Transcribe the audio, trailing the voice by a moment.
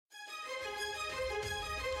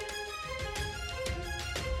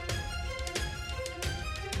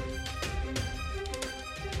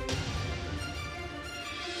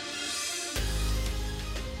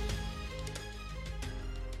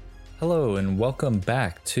Hello and welcome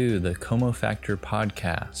back to the Como Factor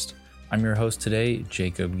podcast. I'm your host today,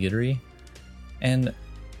 Jacob Gittery, and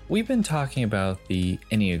we've been talking about the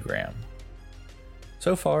Enneagram.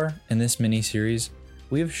 So far in this mini-series,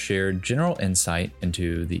 we have shared general insight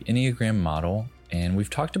into the Enneagram model, and we've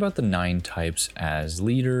talked about the 9 types as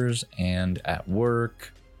leaders and at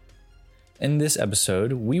work. In this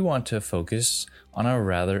episode, we want to focus on a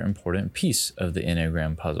rather important piece of the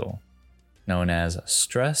Enneagram puzzle, known as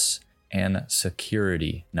stress and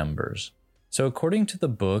security numbers. So according to the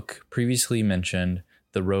book previously mentioned,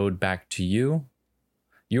 The Road Back to You,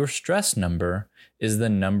 your stress number is the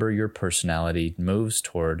number your personality moves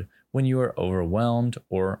toward when you are overwhelmed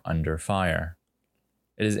or under fire.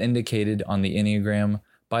 It is indicated on the Enneagram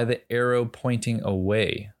by the arrow pointing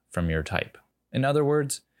away from your type. In other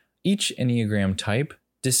words, each Enneagram type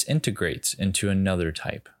disintegrates into another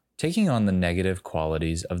type, taking on the negative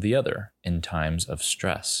qualities of the other in times of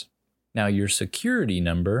stress. Now, your security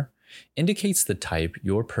number indicates the type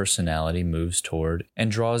your personality moves toward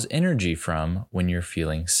and draws energy from when you're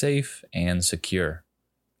feeling safe and secure.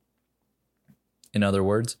 In other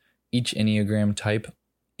words, each Enneagram type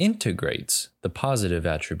integrates the positive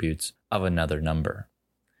attributes of another number.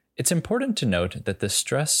 It's important to note that the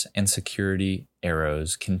stress and security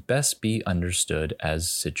arrows can best be understood as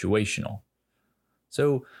situational.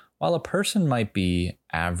 So, while a person might be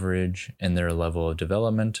average in their level of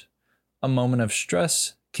development, a moment of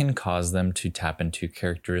stress can cause them to tap into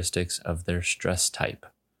characteristics of their stress type.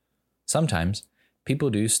 Sometimes,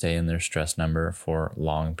 people do stay in their stress number for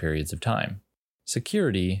long periods of time.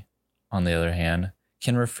 Security, on the other hand,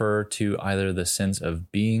 can refer to either the sense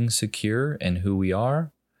of being secure in who we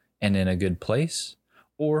are and in a good place,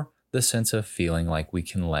 or the sense of feeling like we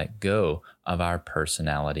can let go of our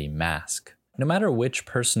personality mask. No matter which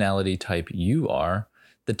personality type you are,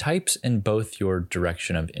 the types in both your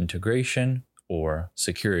direction of integration, or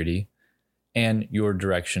security, and your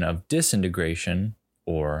direction of disintegration,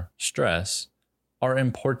 or stress, are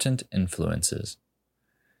important influences.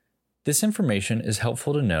 This information is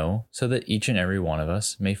helpful to know so that each and every one of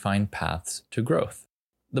us may find paths to growth.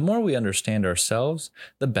 The more we understand ourselves,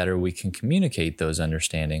 the better we can communicate those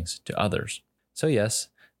understandings to others. So yes,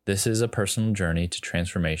 this is a personal journey to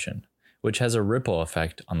transformation, which has a ripple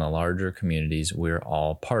effect on the larger communities we're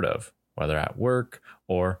all part of, whether at work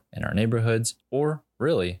or in our neighborhoods, or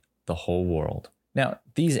really the whole world. Now,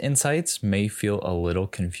 these insights may feel a little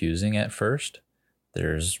confusing at first.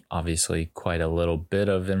 There's obviously quite a little bit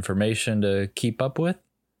of information to keep up with,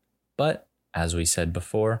 but as we said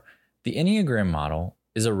before, the Enneagram model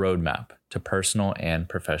is a roadmap to personal and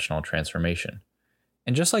professional transformation.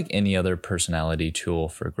 And just like any other personality tool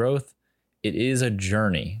for growth, it is a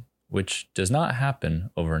journey which does not happen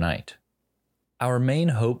overnight. Our main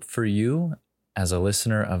hope for you as a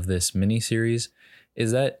listener of this mini-series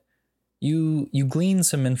is that you glean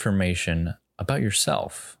some information about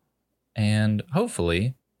yourself, and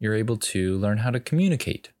hopefully you're able to learn how to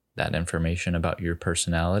communicate that information about your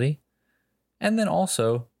personality, and then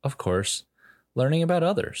also, of course, learning about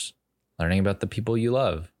others, learning about the people you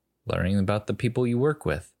love, learning about the people you work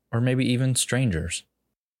with, or maybe even strangers.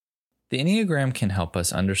 The Enneagram can help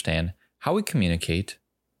us understand how we communicate,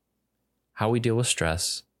 how we deal with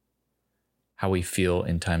stress, how we feel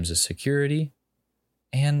in times of security,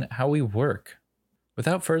 and how we work.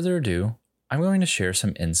 Without further ado, I'm going to share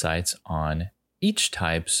some insights on each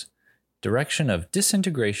type's direction of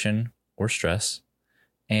disintegration or stress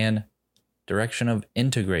and direction of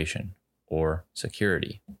integration or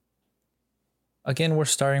security. Again, we're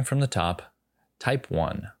starting from the top, type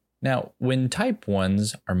 1. Now, when type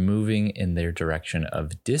 1s are moving in their direction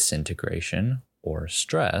of disintegration or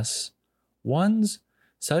stress, 1s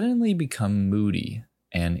suddenly become moody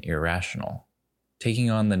and irrational,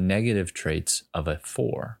 taking on the negative traits of a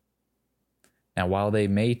 4. Now, while they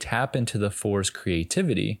may tap into the 4's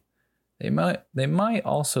creativity, they might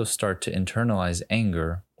also start to internalize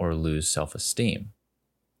anger or lose self-esteem.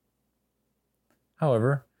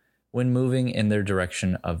 However, when moving in their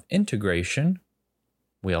direction of integration,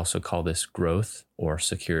 we also call this growth or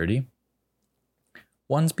security,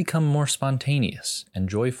 1s become more spontaneous and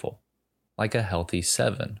joyful, like a healthy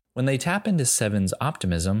 7. When they tap into 7's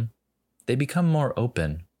optimism, they become more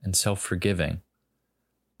open and self-forgiving,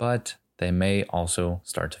 but they may also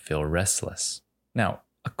start to feel restless. Now,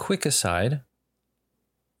 a quick aside,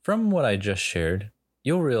 from what I just shared,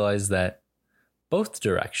 you'll realize that both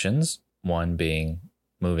directions, one being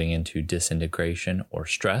moving into disintegration or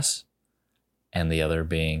stress, and the other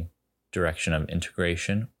being direction of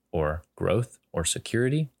integration or growth or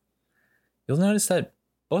security, you'll notice that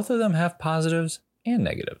both of them have positives and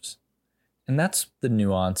negatives. And that's the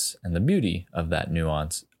nuance and the beauty of that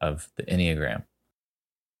nuance of the Enneagram.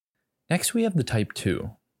 Next, we have the type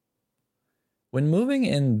 2. When moving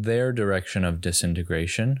in their direction of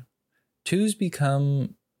disintegration, 2s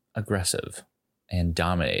become aggressive and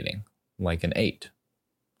dominating, like an 8.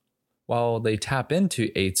 While they tap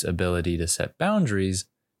into 8's ability to set boundaries,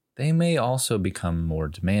 they may also become more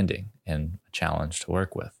demanding and a challenge to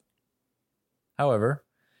work with. However,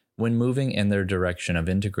 when moving in their direction of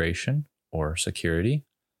integration or security,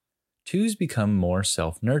 2s become more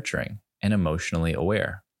self-nurturing and emotionally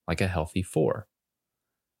aware, like a healthy 4.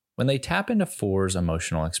 When they tap into 4's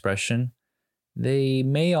emotional expression, they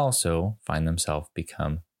may also find themselves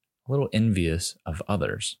become a little envious of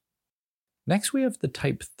others. Next, we have the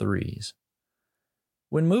type 3s.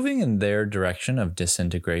 When moving in their direction of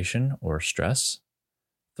disintegration or stress,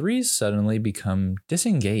 3s suddenly become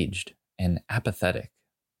disengaged and apathetic,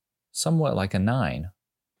 somewhat like a 9.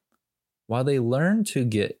 While they learn to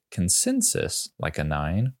get consensus like a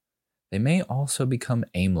 9, they may also become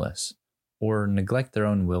aimless or neglect their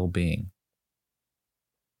own well-being.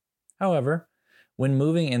 However, when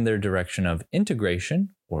moving in their direction of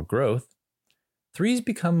integration or growth, 3s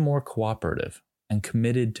become more cooperative and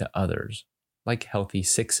committed to others, like healthy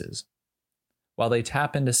 6s. While they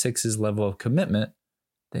tap into 6's level of commitment,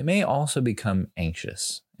 they may also become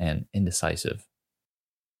anxious and indecisive.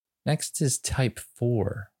 Next is type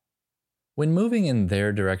 4. When moving in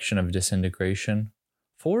their direction of disintegration,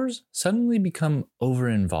 4s suddenly become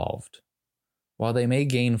over-involved. While they may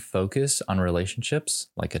gain focus on relationships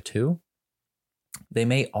like a 2, they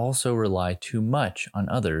may also rely too much on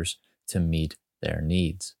others to meet their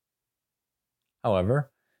needs. However,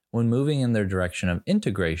 when moving in their direction of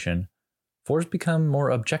integration, 4s become more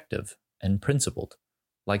objective and principled,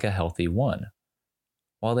 like a healthy 1.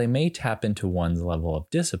 While they may tap into 1's level of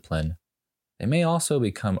discipline, they may also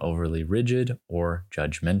become overly rigid or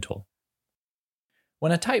judgmental.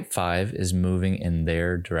 When a type 5 is moving in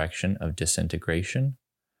their direction of disintegration,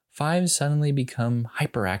 5s suddenly become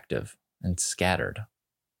hyperactive and scattered,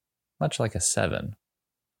 much like a 7.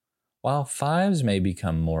 While 5s may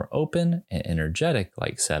become more open and energetic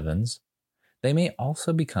like 7s, they may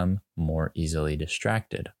also become more easily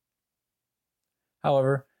distracted.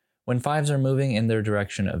 However, when 5s are moving in their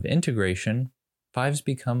direction of integration, 5s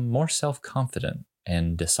become more self-confident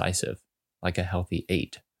and decisive, like a healthy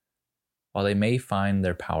 8. While they may find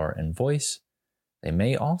their power and voice, they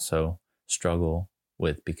may also struggle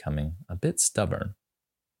with becoming a bit stubborn.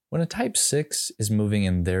 When a type 6 is moving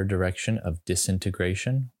in their direction of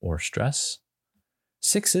disintegration or stress,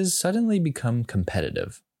 6s suddenly become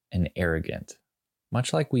competitive and arrogant,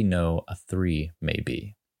 much like we know a 3 may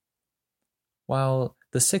be. While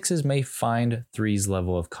the 6s may find 3's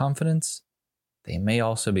level of confidence, they may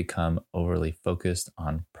also become overly focused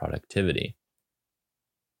on productivity.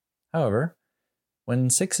 However, when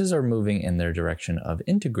 6s are moving in their direction of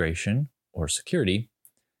integration or security,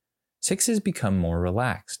 6s become more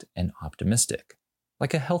relaxed and optimistic,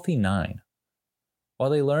 like a healthy 9. While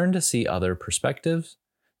they learn to see other perspectives,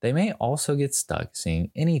 they may also get stuck seeing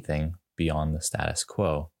anything beyond the status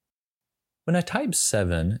quo. When a type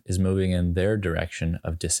 7 is moving in their direction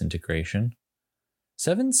of disintegration,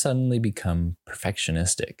 7s suddenly become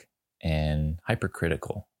perfectionistic and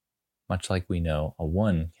hypercritical, much like we know a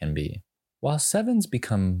 1 can be. While 7s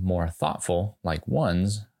become more thoughtful, like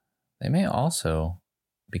 1s, they may also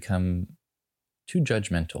become too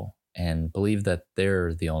judgmental and believe that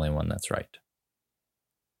they're the only one that's right.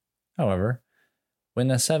 However, when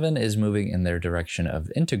a 7 is moving in their direction of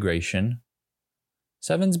integration,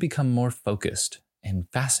 7s become more focused and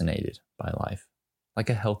fascinated by life, like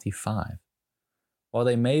a healthy 5. While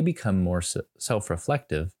they may become more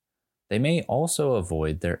self-reflective, they may also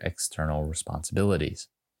avoid their external responsibilities.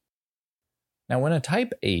 Now, when a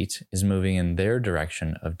type 8 is moving in their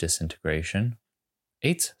direction of disintegration,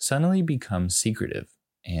 8s suddenly become secretive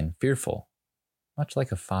and fearful, much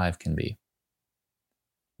like a 5 can be.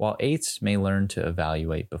 While 8s may learn to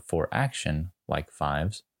evaluate before action, like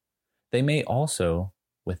 5s, they may also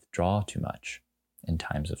withdraw too much in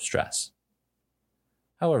times of stress.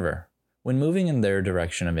 However, when moving in their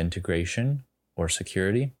direction of integration or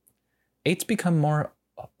security, 8s become more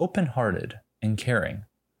open-hearted and caring,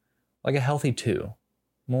 like a healthy 2,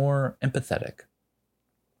 more empathetic.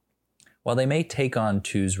 While they may take on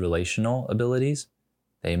 2's relational abilities,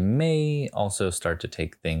 they may also start to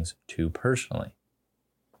take things too personally.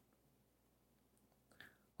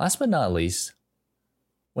 Last but not least,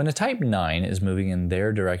 when a type 9 is moving in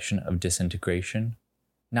their direction of disintegration,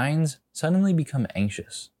 9s suddenly become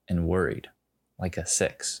anxious and worried, like a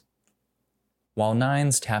 6. While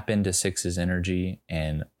 9s tap into 6's energy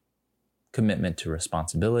and commitment to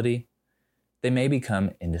responsibility. They may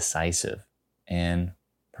become indecisive and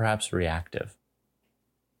perhaps reactive.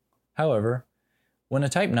 However, when a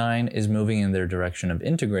type 9 is moving in their direction of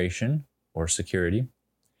integration or security,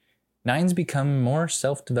 9s become more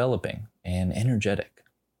self-developing and energetic,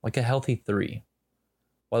 like a healthy 3.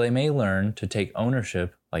 While they may learn to take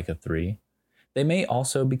ownership like a 3, they may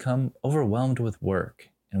also become overwhelmed with work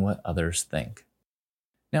and what others think.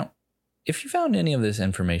 Now, if you found any of this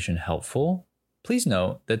information helpful, please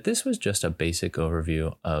note that this was just a basic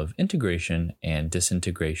overview of integration and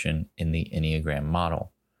disintegration in the Enneagram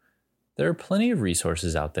model. There are plenty of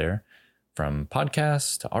resources out there, from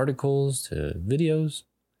podcasts to articles to videos,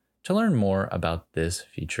 to learn more about this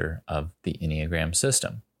feature of the Enneagram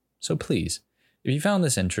system. So please, if you found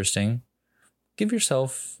this interesting, give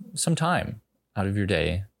yourself some time out of your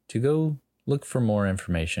day to go look for more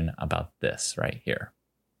information about this right here.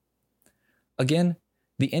 Again,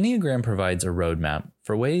 the Enneagram provides a roadmap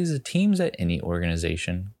for ways teams at any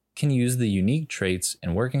organization can use the unique traits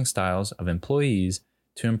and working styles of employees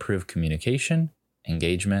to improve communication,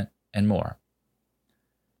 engagement, and more.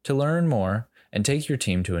 To learn more and take your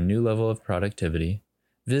team to a new level of productivity,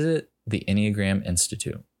 visit the Enneagram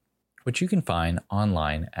Institute, which you can find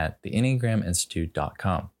online at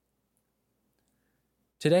theenneagraminstitute.com.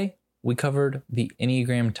 Today, we covered the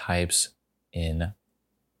Enneagram types in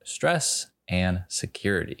stress and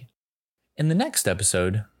security. In the next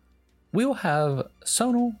episode, we will have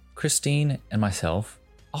Sonal, Christine, and myself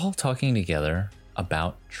all talking together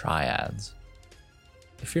about triads.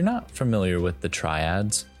 If you're not familiar with the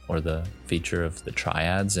triads or the feature of the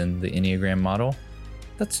triads in the Enneagram model,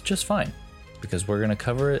 that's just fine, because we're going to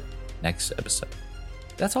cover it next episode.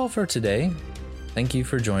 That's all for today. Thank you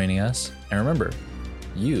for joining us, and remember,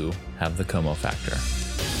 you have the Como Factor.